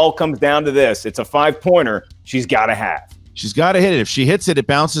 it all comes down to this. It's a 5-pointer she's got to have. She's got to hit it. If she hits it, it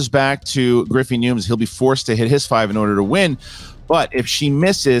bounces back to Griffy Newms. He'll be forced to hit his 5 in order to win. But if she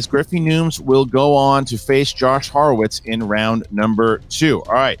misses, Griffy Newms will go on to face Josh Horowitz in round number 2.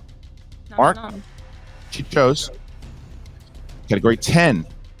 All right. Mark, she chose category 10.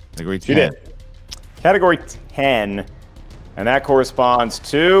 Category 10. She did. Category 10. And that corresponds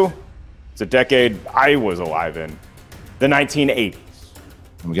to, it's a decade I was alive in, the 1980s.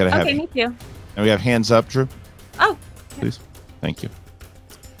 And we got to have. Okay, me too. And we have hands up, Drew. Oh. Please. Thank you.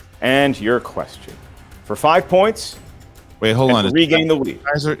 And your question. For 5 points. Wait, hold on. Regain the lead.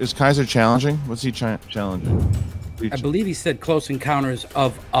 Is Kaiser challenging? What's he challenging? I believe he said Close Encounters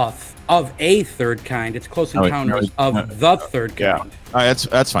of a Third Kind. It's Close Encounters of the Third Kind. Yeah. All right,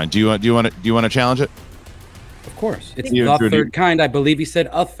 that's fine. Do you want to challenge it? Of course. It's the Third Kind. I believe he said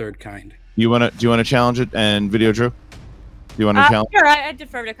a Third Kind. Do you want to challenge it and Video Drew? Do you want to challenge? Sure, I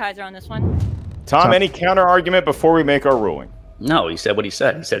defer to Kaiser on this one. Tom, any counter argument before we make our ruling? No, he said what he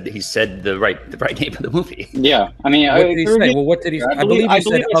said. He said the right name of the movie. Yeah, I mean, what did he say? Well, what did he say? I believe he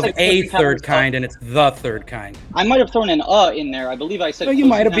said of a third kind, and it's the third kind. I might have thrown an in there. I believe I said. No, you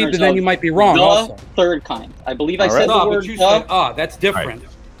might have been, but then you might be wrong. The also. Third kind. I believe I said the word but you the. said that's different.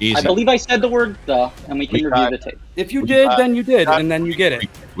 Right. I believe I said the word the, and we can review the tape. If you did, then you did, and then you get it.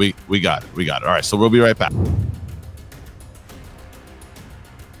 We got it. We got it. All right, so we'll be right back.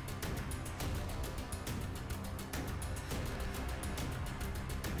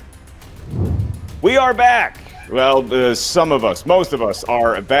 We are back. Well, some of us, most of us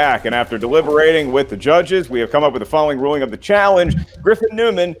are back. And after deliberating with the judges, we have come up with the following ruling of the challenge. Griffin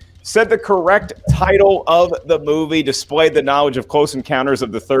Newman said the correct title of the movie, displayed the knowledge of Close Encounters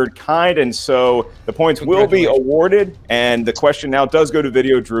of the Third Kind, and so the points will be awarded. And the question now does go to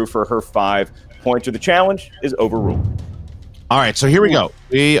Video Drew for her 5 points. The challenge is overruled. All right, so here we go.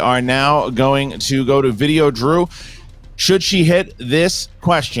 We are now going to go to Video Drew. Should she hit this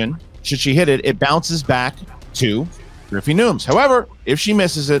question, should she hit it, it bounces back to Griffy Newms. However, if she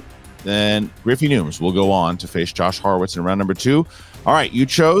misses it, then Griffy Newms will go on to face Josh Horowitz in round number 2. All right, you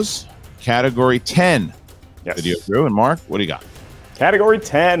chose category 10. Yes. Video Drew. And Mark, what do you got? Category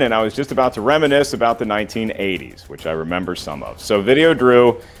 10, and I was just about to reminisce about the 1980s, which I remember some of. So Video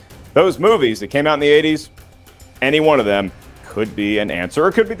Drew, those movies that came out in the 80s, any one of them could be an answer,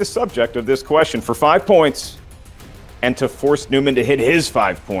 or could be the subject of this question. For 5 points, and to force Newman to hit his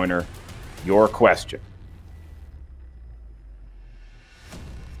 5-pointer, your question.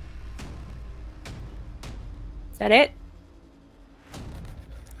 Is that it?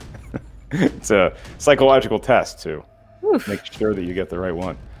 It's a psychological test to Oof. make sure that you get the right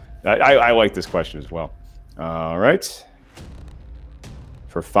one. I like this question as well. All right.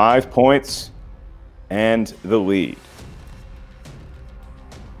 For 5 points and the lead.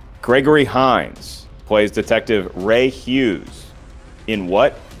 Gregory Hines plays Detective Ray Hughes in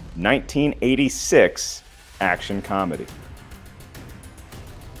what 1986 action comedy?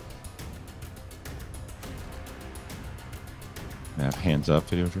 Hands up,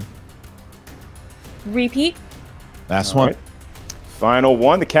 Video Drew. Repeat. Last All one. right. Final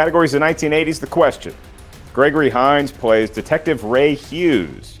one. The category is the 1980s. The question. Gregory Hines plays Detective Ray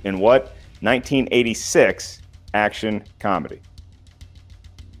Hughes in what 1986 action comedy?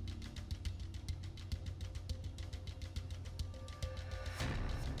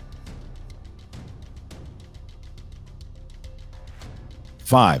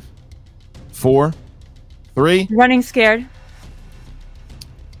 Five, 4, 3. Running scared.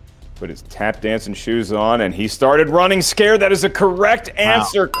 Put his tap dancing shoes on, and he started running scared. That is a correct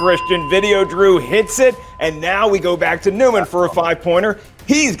answer, Christian. Video Drew hits it, and now we go back to Newman for a 5-pointer.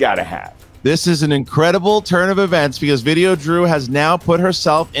 He's got to have. This is an incredible turn of events because Video Drew has now put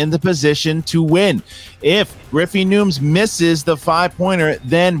herself in the position to win. If Griffy Newms misses the 5-pointer,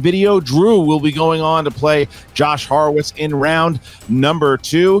 then Video Drew will be going on to play Josh Horowitz in round number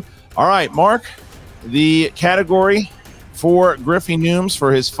 2. All right, Mark, the category for Griffy Newms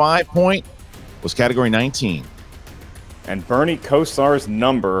for his 5-point was category 19. And Bernie Kosar's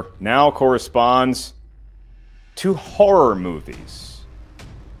number now corresponds to horror movies.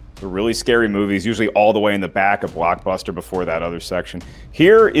 The really scary movies, usually all the way in the back of Blockbuster before that other section.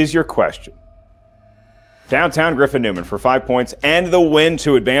 Here is your question. Downtown Griffin Newman for 5 points and the win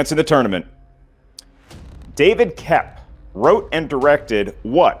to advance in the tournament. David Koepp wrote and directed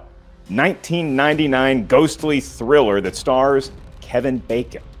what 1999 ghostly thriller that stars Kevin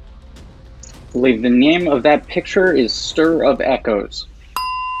Bacon? I believe the name of that picture is Stir of Echoes.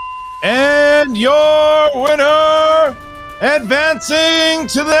 And your winner, advancing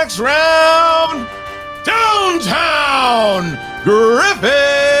to the next round, Downtown Griffy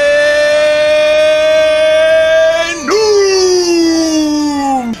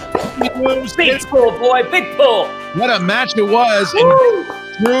Newms. Big pull, boy, big pull. What a match it was. And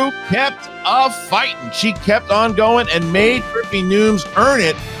Drew kept fighting. She kept on going and made Griffy Newms earn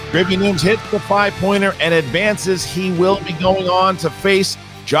it. Griffy Newms hits the 5-pointer and advances. He will be going on to face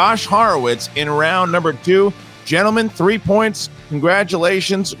Josh Horowitz in round number 2. Gentlemen, 3 points.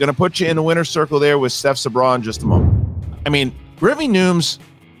 Congratulations. Going to put you in the winner's circle there with Steph Sabra in just a moment. I mean, Griffy Newms,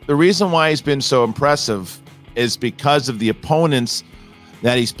 the reason why he's been so impressive is because of the opponents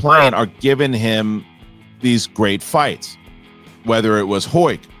that he's playing are giving him these great fights. Whether it was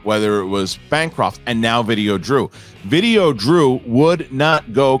Hoyk, whether it was Bancroft, and now Video Drew. Video Drew would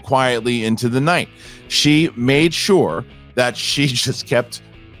not go quietly into the night. She made sure that she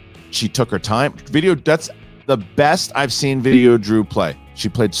took her time. That's the best I've seen Video Drew play. She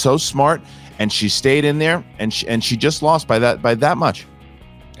played so smart, and she stayed in there, and she just lost by that much.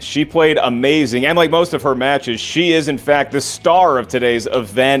 She played amazing, and like most of her matches, she is in fact the star of today's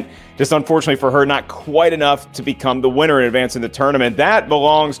event. Just unfortunately for her, not quite enough to become the winner in advance in the tournament. That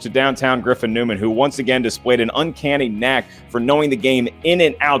belongs to Downtown Griffin Newman, who once again displayed an uncanny knack for knowing the game in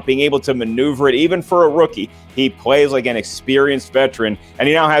and out, being able to maneuver it. Even for a rookie, he plays like an experienced veteran, and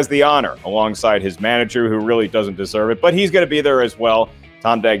he now has the honor alongside his manager, who really doesn't deserve it, but he's going to be there as well.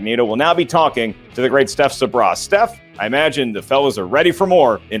 Tom Dagnito will now be talking to the great Steph Sabra. Steph, I imagine the fellas are ready for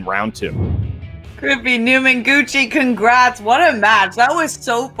more in round 2. Griffy Newman, Gucci, congrats. What a match. That was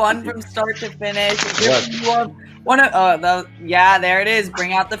so fun from start to finish. Yeah, there it is.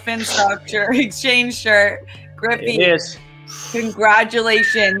 Bring out the Finstock Exchange shirt. Griffy. It is.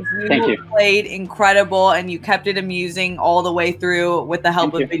 Congratulations. Thank you. Played incredible and you kept it amusing all the way through with the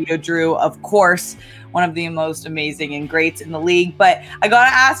help of VIDEODREW, of course. One of the most amazing and greats in the league. But I gotta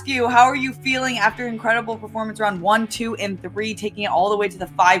ask you, how are you feeling after incredible performance round 1, 2, and 3, taking it all the way to the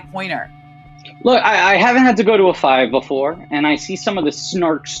 5-pointer? Look, I haven't had to go to a 5 before, and I see some of the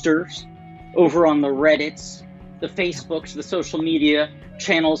snarksters over on the Reddits, the Facebooks, the social media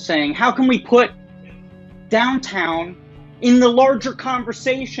channels saying, how can we put Downtown in the larger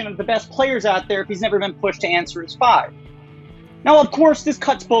conversation of the best players out there if he's never been pushed to answer his 5? Now, of course, this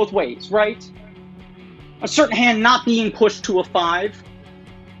cuts both ways, right? A certain hand not being pushed to a 5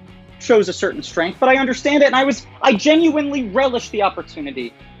 shows a certain strength, but I understand it, and I genuinely relish the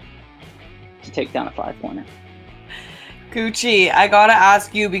opportunity to take down a 5-pointer. Gucci, I gotta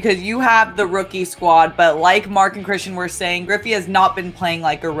ask you, because you have the rookie squad, but like Mark and Christian were saying, Griffy has not been playing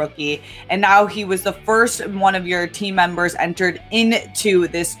like a rookie, and now he was the first one of your team members entered into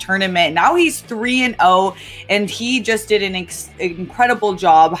this tournament. Now he's 3-0, and he just did an incredible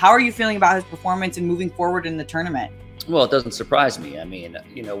job. How are you feeling about his performance and moving forward in the tournament? Well, it doesn't surprise me. I mean,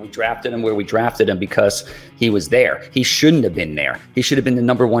 you know, we drafted him where we drafted him because he was there. He shouldn't have been there. He should have been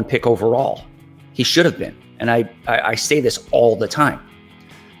the #1 pick overall. He should have been. And I say this all the time.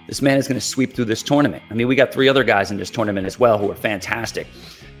 This man is going to sweep through this tournament. I mean, we got 3 other guys in this tournament as well who are fantastic.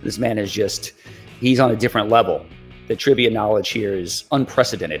 This man is just, he's on a different level. The trivia knowledge here is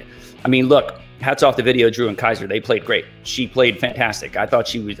unprecedented. I mean, look, hats off to VIDEODREW and Kaiser. They played great. She played fantastic. I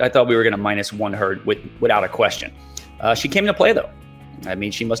thought we were going to -1 her without a question. She came to play though. I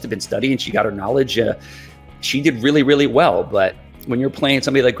mean, she must have been studying. She got her knowledge. She did really, really well. But when you're playing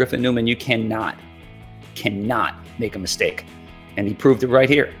somebody like Griffin Newman, you cannot make a mistake. And he proved it right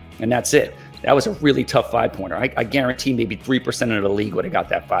here. And that's it. That was a really tough 5-pointer. I guarantee maybe 3% of the league would have got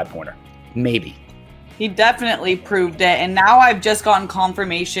that 5-pointer. Maybe. He definitely proved it. And now I've just gotten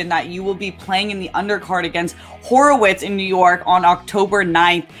confirmation that you will be playing in the undercard against Horowitz in New York on October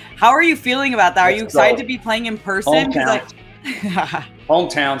 9th. How are you feeling about that? Are you excited to be playing in person?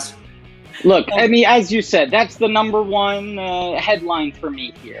 Hometowns. Look, I mean, as you said, that's the #1 headline for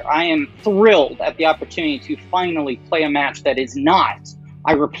me here. I am thrilled at the opportunity to finally play a match that is not,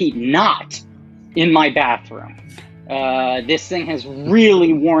 I repeat, not in my bathroom. This thing has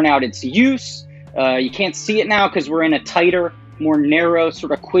really worn out its use. You can't see it now because we're in a tighter, more narrow,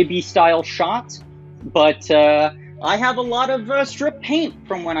 sort of Quibi style shot. But I have a lot of strip paint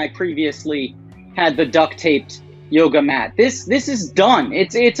from when I previously had the duct taped yoga mat. This is done.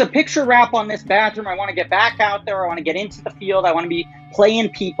 It's a picture wrap on this bathroom. I want to get back out there. I want to get into the field. I want to be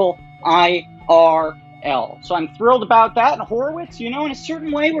playing people IRL. So I'm thrilled about that. And Horowitz, you know, in a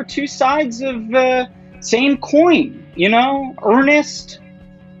certain way, we're 2 sides of same coin. You know, earnest,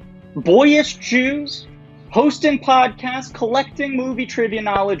 boyish Jews, hosting podcasts, collecting movie trivia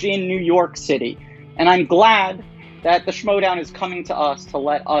knowledge in New York City. And I'm glad that the Schmoedown is coming to us to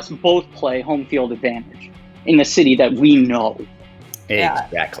let us both play home field advantage in the city that we know.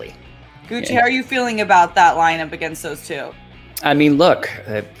 Exactly. Gucci, how are you feeling about that lineup against those 2? I mean, look,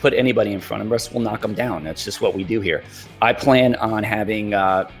 put anybody in front of us, we'll knock them down. That's just what we do here. I plan on having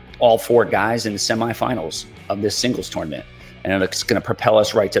all 4 guys in the semifinals of this singles tournament, and it's going to propel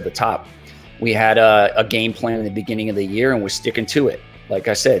us right to the top. We had a game plan in the beginning of the year, and we're sticking to it. Like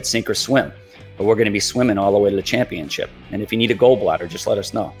I said, sink or swim. But we're going to be swimming all the way to the championship. And if you need a goal bladder, just let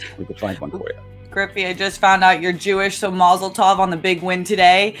us know. We can find one for you. Griffy, I just found out you're Jewish, so mazel tov on the big win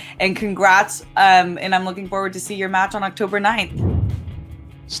today. And congrats, and I'm looking forward to see your match on October 9th.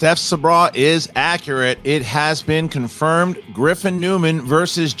 Steph Sabra is accurate. It has been confirmed. Griffin Newman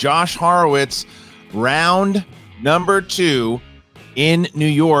versus Josh Horowitz, round #2 in New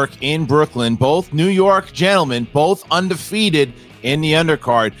York, in Brooklyn. Both New York gentlemen, both undefeated in the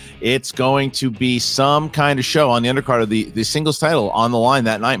undercard. It's going to be some kind of show on the undercard of the singles title on the line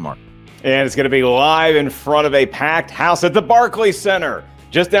that night, Mark. And it's going to be live in front of a packed house at the Barclays Center.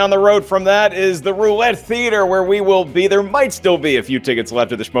 Just down the road from that is the Roulette Theater, where we will be. There might still be a few tickets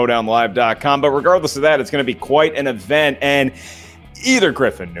left at the Schmoedownlive.com, but regardless of that, it's going to be quite an event. And either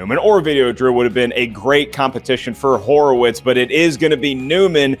Griffin Newman or VIDEODREW would have been a great competition for Horowitz, but it is going to be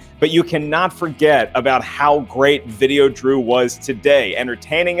Newman. But you cannot forget about how great VIDEODREW was today,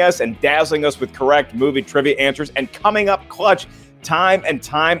 entertaining us and dazzling us with correct movie trivia answers and coming up clutch time and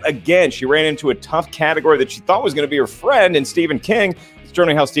time again. She ran into a tough category that she thought was going to be her friend in Stephen King. It's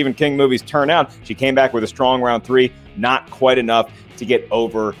generally how Stephen King movies turn out. She came back with a strong round 3, not quite enough to get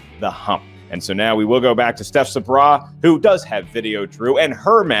over the hump. And so now we will go back to Steph Sabra, who does have Video Drew, and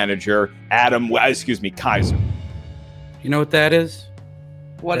her manager, Kaiser. You know what that is?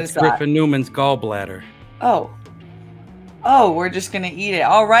 That's that? Griffin Newman's gallbladder. Oh, we're just going to eat it.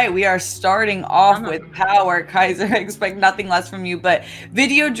 All right, we are starting off with power. Kaiser, I expect nothing less from you. But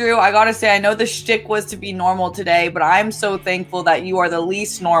Video Drew, I got to say, I know the shtick was to be normal today, but I'm so thankful that you are the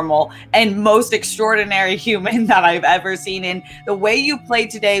least normal and most extraordinary human that I've ever seen. And the way you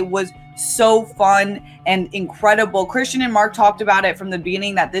played today was so fun and incredible. Christian and Mark talked about it from the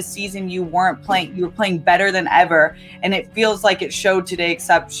beginning that this season you were playing better than ever. And it feels like it showed today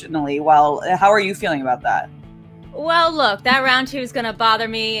exceptionally well. How are you feeling about that? Well, look, that round 2 is going to bother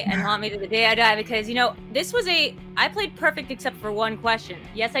me and haunt me to the day I die because, you know, I played perfect except for one question.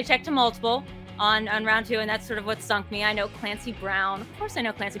 Yes, I checked to multiple on round 2, and that's sort of what sunk me. I know Clancy Brown. Of course I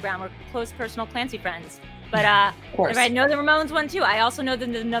know Clancy Brown. We're close personal Clancy friends. But I know the Ramones one, too. I also know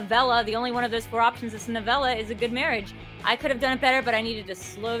that the novella, the only one of those 4 options that's a novella, is A Good Marriage. I could have done it better, but I needed to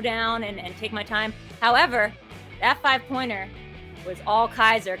slow down and take my time. However, that 5-pointer was all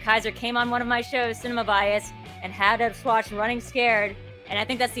Kaiser. Kaiser came on one of my shows, Cinema Bias, and had us watch Running Scared, and I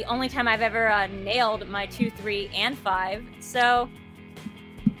think that's the only time I've ever nailed my 2, 3, and 5. So,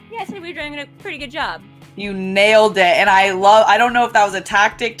 yeah, I think we're doing a pretty good job. You nailed it, and I don't know if that was a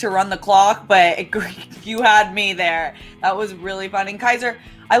tactic to run the clock, but you had me there. That was really fun. And Kaiser,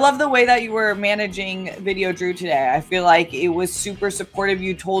 I love the way that you were managing Video Drew today. I feel like it was super supportive.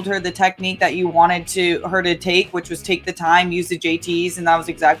 You told her the technique that you wanted her to take, which was take the time, use the JTs, and that was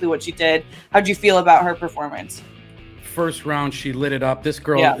exactly what she did. How'd you feel about her performance? First round, she lit it up. This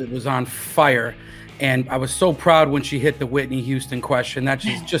girl was on fire. And I was so proud when she hit the Whitney Houston question. That's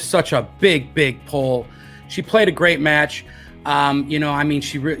just such a big, big pull. She played a great match. You know, I mean,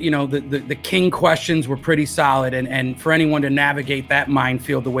 the king questions were pretty solid, and for anyone to navigate that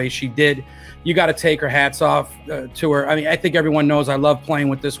minefield the way she did, you got to take her hats off to her. I mean, I think everyone knows I love playing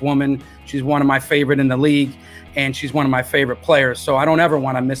with this woman. She's one of my favorite in the league, and she's one of my favorite players. So I don't ever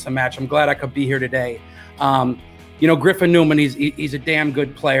want to miss a match. I'm glad I could be here today. You know, Griffin Newman, he's a damn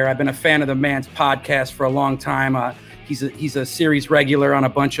good player. I've been a fan of the man's podcast for a long time. He's a series regular on a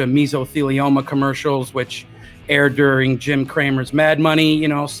bunch of mesothelioma commercials, which aired during Jim Cramer's Mad Money, you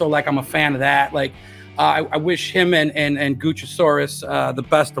know, so like I'm a fan of that. Like I wish him and Guchasaurus the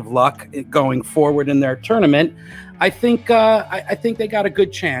best of luck going forward in their tournament. I think they got a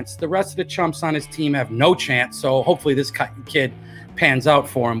good chance. The rest of the chumps on his team have no chance, so hopefully this kid pans out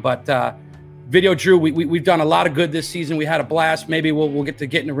for him. But Video Drew, we've done a lot of good this season. We had a blast. Maybe we'll get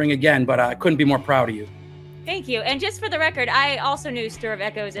in the ring again, but I couldn't be more proud of you. Thank you. And just for the record, I also knew Stir of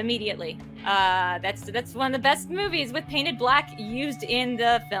Echoes immediately. That's one of the best movies with Painted Black used in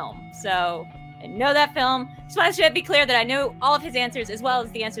the film. So I know that film. Just wanted to be clear that I know all of his answers, as well as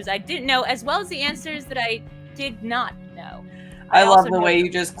the answers I didn't know, as well as the answers that I did not know. I love the way you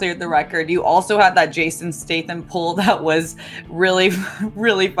just cleared the record. You also had that Jason Statham pull that was really,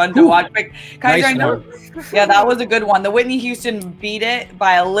 really fun to watch. But Kaiser, I know, yeah, that was a good one. The Whitney Houston beat it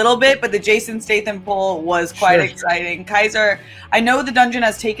by a little bit, but the Jason Statham pull was quite exciting. Kaiser, I know the dungeon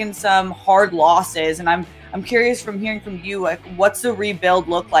has taken some hard losses, and I'm curious from hearing from you, like, what's the rebuild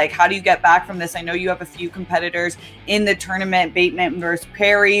look like? How do you get back from this? I know you have a few competitors in the tournament, Bateman versus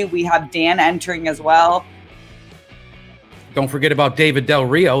Perry. We have Dan entering as well. Don't forget about David Del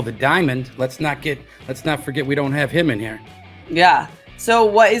Rio, the diamond. Let's not forget we don't have him in here. Yeah. So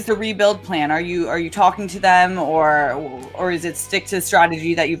what is the rebuild plan? Are you talking to them, or is it stick to the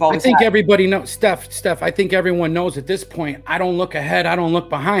strategy that you've always had? I think everybody knows, Steph, I think everyone knows at this point, I don't look ahead, I don't look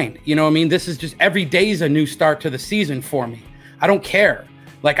behind. You know what I mean? This is just every day is a new start to the season for me. I don't care.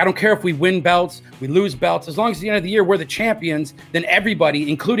 Like, I don't care if we win belts, we lose belts. As long as at the end of the year we're the champions, then everybody,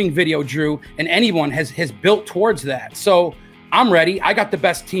 including Video Drew and anyone, has built towards that. So I'm ready. I got the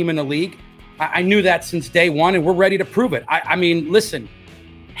best team in the league. I knew that since day one, and we're ready to prove it. I mean, listen,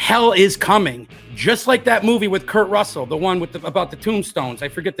 hell is coming. Just like that movie with Kurt Russell, the one with about the tombstones. I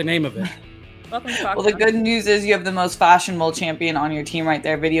forget the name of it. Well, the good news is you have the most fashionable champion on your team right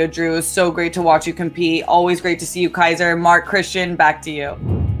there, Video Drew. It's so great to watch you compete. Always great to see you, Kaiser. Mark, Christian, back to you.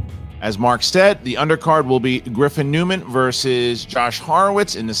 As Mark said, the undercard will be Griffin Newman versus Josh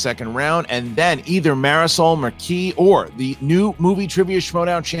Horowitz in the second round, and then either Marisol Marquis or the new Movie Trivia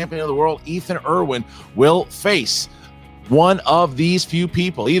Schmoedown champion of the world, Ethan Irwin, will face one of these few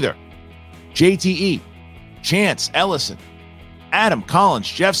people, either JTE, Chance Ellison, Adam Collins,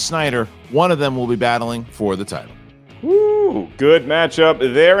 Jeff Snyder. One of them will be battling for the title. Woo, good matchup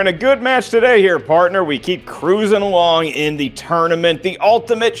there, and a good match today here, partner. We keep cruising along in the tournament, the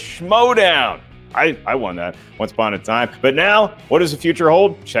ultimate Schmoedown. I won that once upon a time. But now, what does the future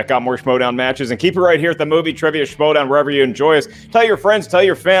hold? Check out more Schmoedown matches and keep it right here at the Movie Trivia Schmoedown wherever you enjoy us. Tell your friends, tell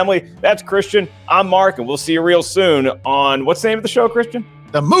your family. That's Christian. I'm Mark, and we'll see you real soon on, what's the name of the show, Christian?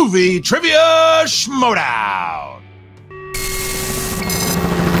 The Movie Trivia Schmoedown.